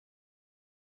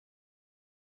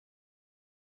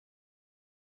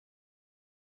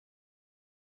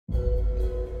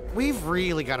We've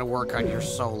really got to work on your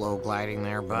solo gliding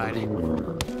there, bud.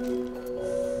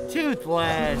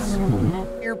 Toothless!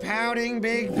 You're pouting,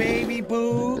 big baby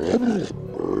boo.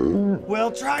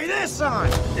 We'll try this on.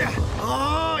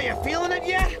 Oh, you feeling it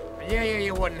yet? Yeah,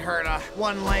 you wouldn't hurt a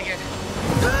one-legged.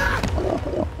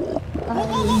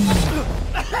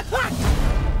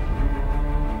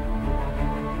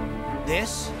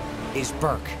 This is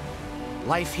Burke.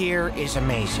 Life here is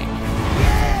amazing.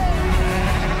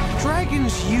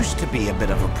 Dragons used to be a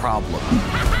bit of a problem,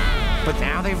 but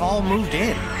now they've all moved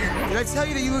in. Did I tell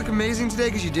you that you look amazing today?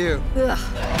 Because you do.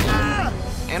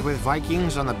 And with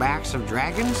Vikings on the backs of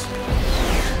dragons,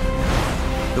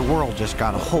 the world just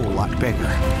got a whole lot bigger.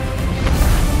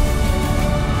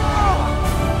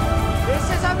 This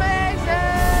is amazing!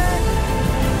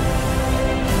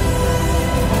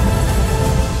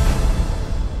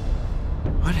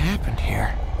 What happened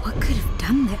here? What could have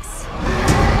done this?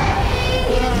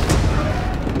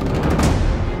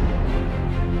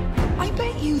 I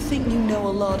bet you think you know a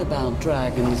lot about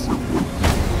dragons.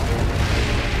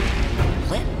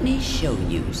 Let me show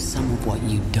you some of what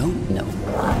you don't know.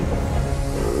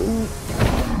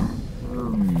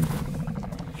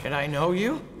 Should I know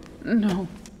you? No.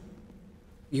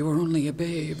 You were only a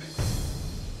babe.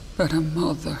 But a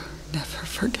mother never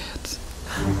forgets.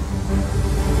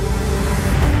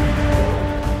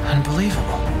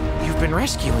 Unbelievable. You've been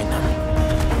rescuing them.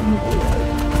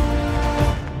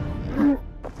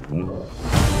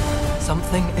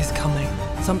 Something is coming.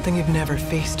 Something you've never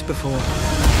faced before.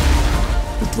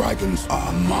 The dragons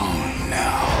are mine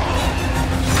now.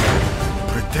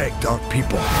 Protect our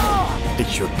people.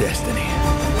 It's your destiny.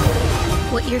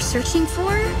 What you're searching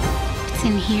for? It's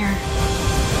in here.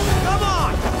 Come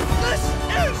on! This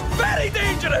is very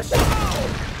dangerous!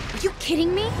 Are you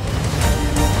kidding me?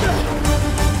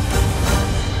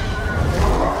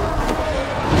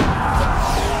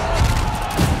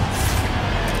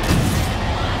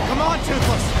 Come on,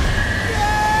 Toothless!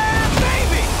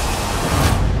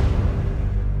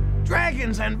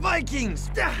 Dragons and Vikings!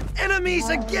 Enemies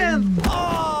again!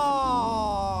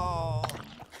 Oh!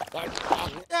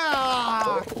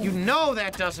 You know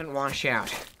that doesn't wash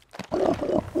out.